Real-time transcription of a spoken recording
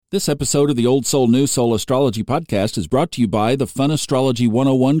This episode of the Old Soul, New Soul Astrology Podcast is brought to you by the Fun Astrology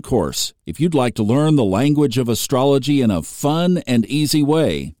 101 course. If you'd like to learn the language of astrology in a fun and easy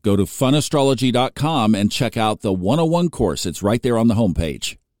way, go to funastrology.com and check out the 101 course. It's right there on the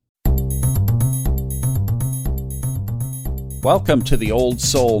homepage. Welcome to the Old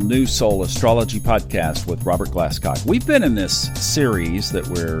Soul, New Soul Astrology Podcast with Robert Glasscock. We've been in this series that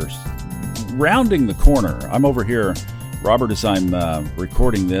we're rounding the corner. I'm over here, Robert, as I'm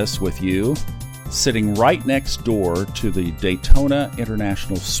recording this with you, sitting right next door to the Daytona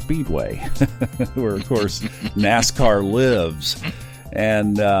International Speedway, where, of course, NASCAR lives.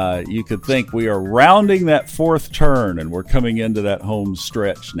 And you could think we are rounding that fourth turn, and we're coming into that home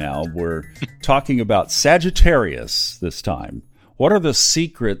stretch now. We're talking about Sagittarius this time. What are the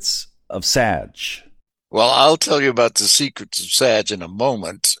secrets of Sag? Well, I'll tell you about the secrets of Sag in a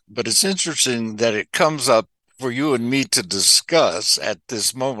moment, but it's interesting that it comes up for you and me to discuss at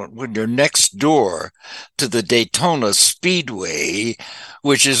this moment when you're next door to the Daytona Speedway,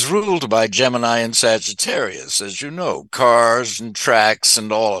 which is ruled by Gemini and Sagittarius, as you know, cars and tracks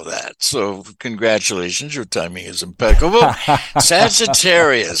and all of that. So congratulations, your timing is impeccable.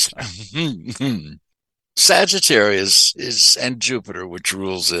 Sagittarius. Sagittarius is, and Jupiter, which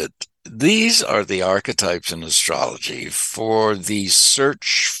rules it. These are the archetypes in astrology for the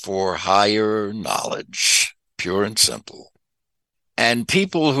search for higher knowledge. Pure and simple. And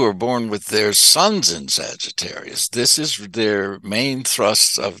people who are born with their suns in Sagittarius, this is their main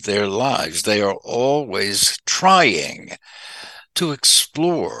thrust of their lives. They are always trying to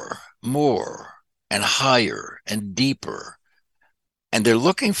explore more and higher and deeper. And they're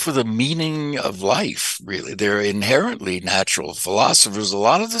looking for the meaning of life, really. They're inherently natural philosophers. A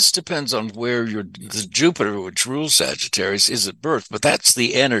lot of this depends on where the Jupiter, which rules Sagittarius, is at birth, but that's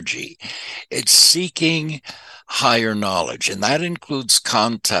the energy. It's seeking higher knowledge, and that includes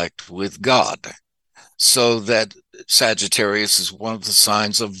contact with God. So that Sagittarius is one of the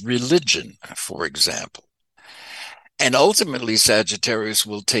signs of religion, for example. And ultimately, Sagittarius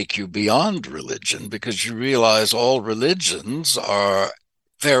will take you beyond religion because you realize all religions are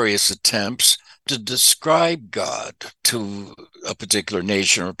various attempts to describe God to a particular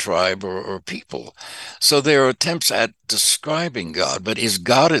nation or tribe or people. So there are attempts at describing God, but is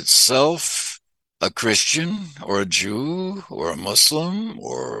God itself a Christian or a Jew or a Muslim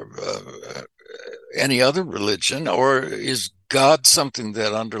or any other religion, or is God something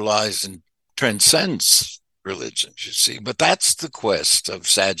that underlies and transcends religions, you see? But that's the quest of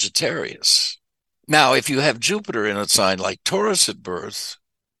Sagittarius. Now, if you have Jupiter in a sign like Taurus at birth,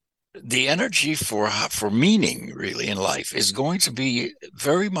 the energy for meaning, really, in life is going to be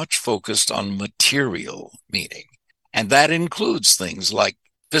very much focused on material meaning. And that includes things like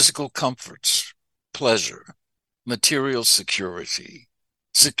physical comforts, pleasure, material security,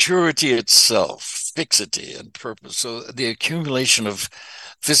 security itself, fixity and purpose. So the accumulation of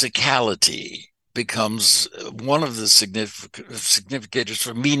physicality becomes one of the significators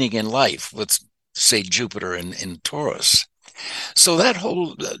for meaning in life with, say, Jupiter in Taurus. So that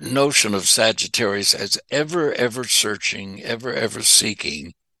whole notion of Sagittarius as ever searching, ever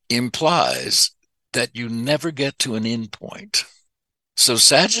seeking implies that you never get to an end point. So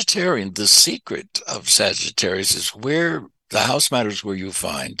Sagittarian, the secret of Sagittarius is where the house matters where you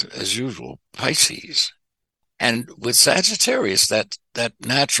find, as usual, Pisces. And with Sagittarius, that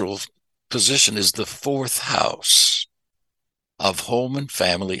natural position is the fourth house of home and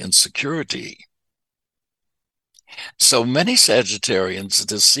family and security. So many Sagittarians,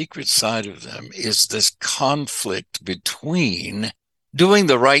 the secret side of them is this conflict between doing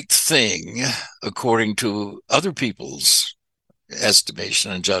the right thing according to other people's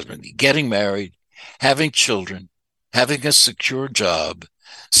estimation and judgment, getting married, having children, having a secure job,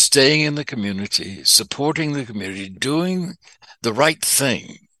 staying in the community, supporting the community, doing the right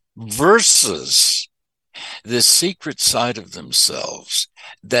thing, versus this secret side of themselves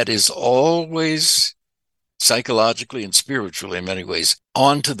that is always psychologically and spiritually in many ways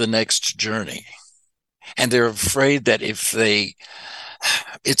on to the next journey. And they're afraid that it's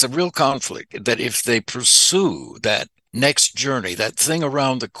a real conflict, that if they pursue that next journey, that thing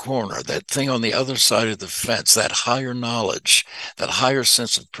around the corner, that thing on the other side of the fence, that higher knowledge, that higher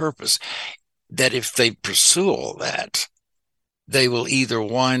sense of purpose, that if they pursue all that, they will either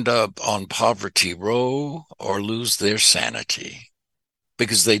wind up on poverty row or lose their sanity,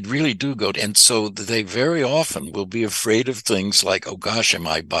 because they really do go. And so they very often will be afraid of things like, oh gosh, am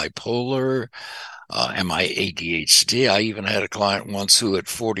I bipolar? Am I ADHD? I even had a client once who at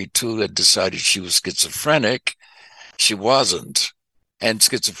 42 had decided she was schizophrenic. She wasn't. And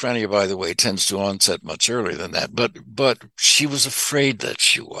schizophrenia, by the way, tends to onset much earlier than that. But she was afraid that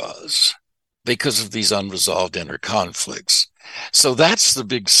she was because of these unresolved inner conflicts. So that's the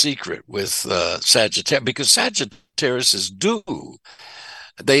big secret with Sagittarius, because Sagittarius do.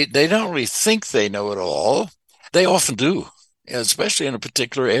 They don't really think they know it all. They often do, especially in a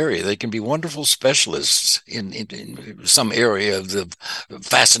particular area. They can be wonderful specialists in some area of the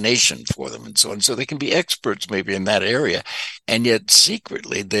fascination for them and so on. So they can be experts maybe in that area. And yet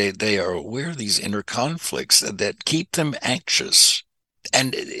secretly they are aware of these inner conflicts that keep them anxious.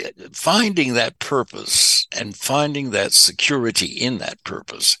 And finding that purpose and finding that security in that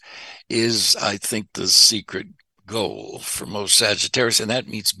purpose is, I think, the secret goal for most Sagittarius, and that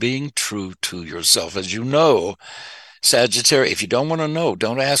means being true to yourself. As you know, Sagittarius, if you don't want to know,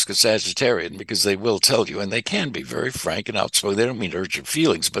 don't ask a Sagittarian, because they will tell you, and they can be very frank and outspoken. They don't mean to hurt your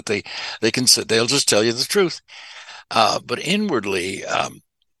feelings, but they'll just tell you the truth. But inwardly,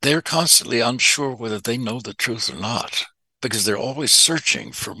 they're constantly unsure whether they know the truth or not, because they're always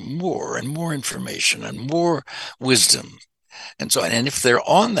searching for more and more information and more wisdom. And so, and if they're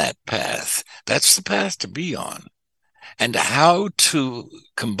on that path, that's the path to be on. And how to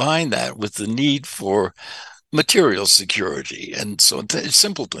combine that with the need for material security. And so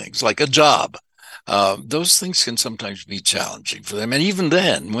simple things like a job, those things can sometimes be challenging for them. And even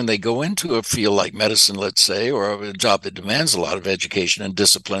then, when they go into a field like medicine, let's say, or a job that demands a lot of education and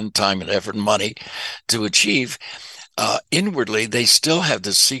discipline, time and effort and money to achieve, inwardly, they still have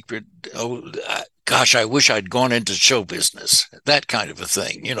this secret, gosh, I wish I'd gone into show business, that kind of a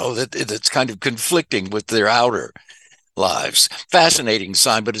thing, that's kind of conflicting with their outer lives. Fascinating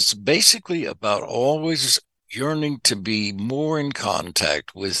sign, but it's basically about always yearning to be more in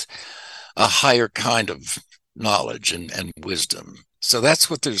contact with a higher kind of knowledge and wisdom. So that's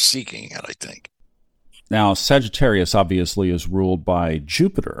what they're seeking at, I think. Now, Sagittarius obviously is ruled by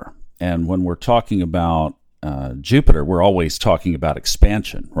Jupiter. And when we're talking about Jupiter, we're always talking about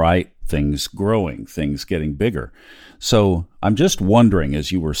expansion, right? Things growing, things getting bigger. So I'm just wondering,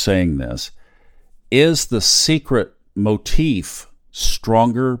 as you were saying this, is the secret motif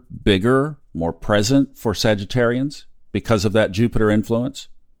stronger, bigger, more present for Sagittarians because of that Jupiter influence?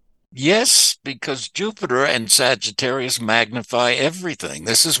 Yes, because Jupiter and Sagittarius magnify everything.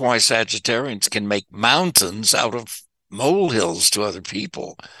 This is why Sagittarians can make mountains out of molehills to other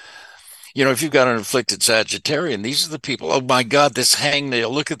people. If you've got an afflicted Sagittarian, these are the people, oh my God, this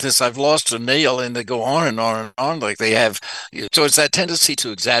hangnail, look at this, I've lost a nail, and they go on and on and on like they have. So it's that tendency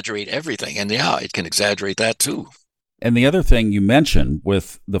to exaggerate everything. And yeah, it can exaggerate that too. And the other thing you mentioned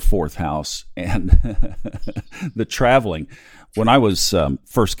with the fourth house and the traveling, when I was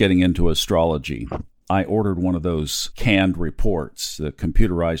first getting into astrology, I ordered one of those canned reports, the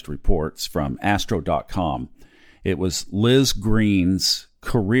computerized reports from astro.com. It was Liz Green's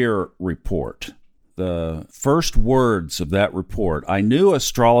career report. The first words of that report, I knew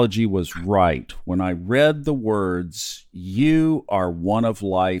astrology was right when I read the words, "You are one of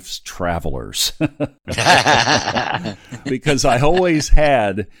life's travelers." Because I always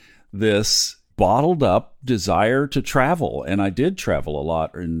had this bottled up desire to travel, and I did travel a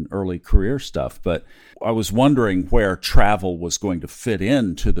lot in early career stuff, but I was wondering where travel was going to fit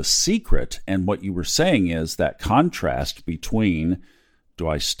into the secret. And what you were saying is that contrast between, do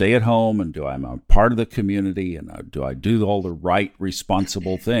I stay at home and I'm a part of the community and do I do all the right,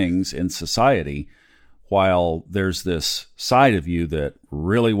 responsible things in society, while there's this side of you that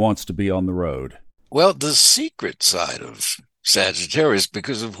really wants to be on the road? Well, the secret side of Sagittarius,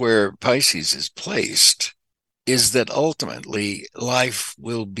 because of where Pisces is placed, is that ultimately life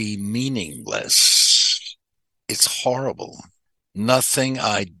will be meaningless. It's horrible. Nothing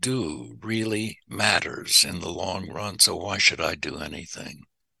I do really matters in the long run, so why should I do anything?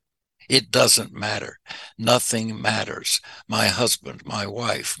 It doesn't matter. Nothing matters. My husband, my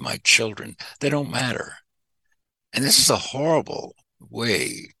wife, my children, they don't matter. And this is a horrible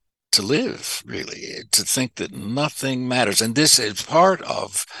way to live, really, to think that nothing matters. And this is part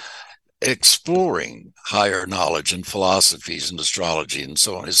of exploring higher knowledge and philosophies and astrology and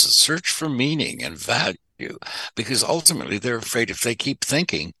so on, is a search for meaning and value. Because ultimately they're afraid if they keep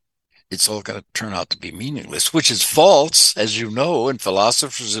thinking, it's all going to turn out to be meaningless, which is false, as you know, and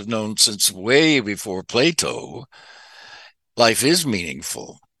philosophers have known since way before Plato. Life is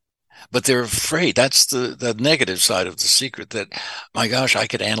meaningful, but they're afraid. That's the negative side of the secret, that, my gosh, I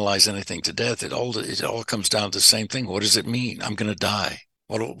could analyze anything to death. It all comes down to the same thing. What does it mean? I'm going to die.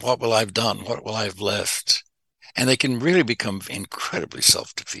 What will I have done? What will I have left? And they can really become incredibly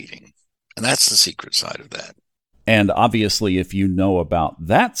self-defeating. And that's the secret side of that. And obviously, if you know about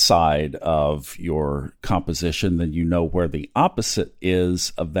that side of your composition, then you know where the opposite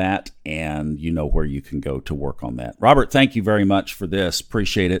is of that, and you know where you can go to work on that. Robert, thank you very much for this.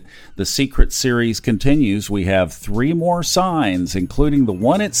 Appreciate it. The Secret series continues. We have 3 more signs, including the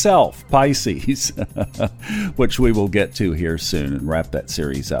one itself, Pisces, which we will get to here soon and wrap that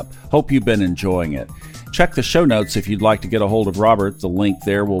series up. Hope you've been enjoying it. Check the show notes if you'd like to get a hold of Robert. The link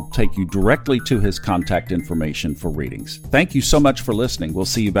there will take you directly to his contact information for readings. Thank you so much for listening. We'll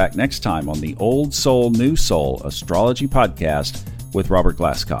see you back next time on the Old Soul, New Soul Astrology Podcast with Robert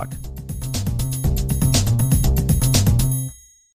Glasscock.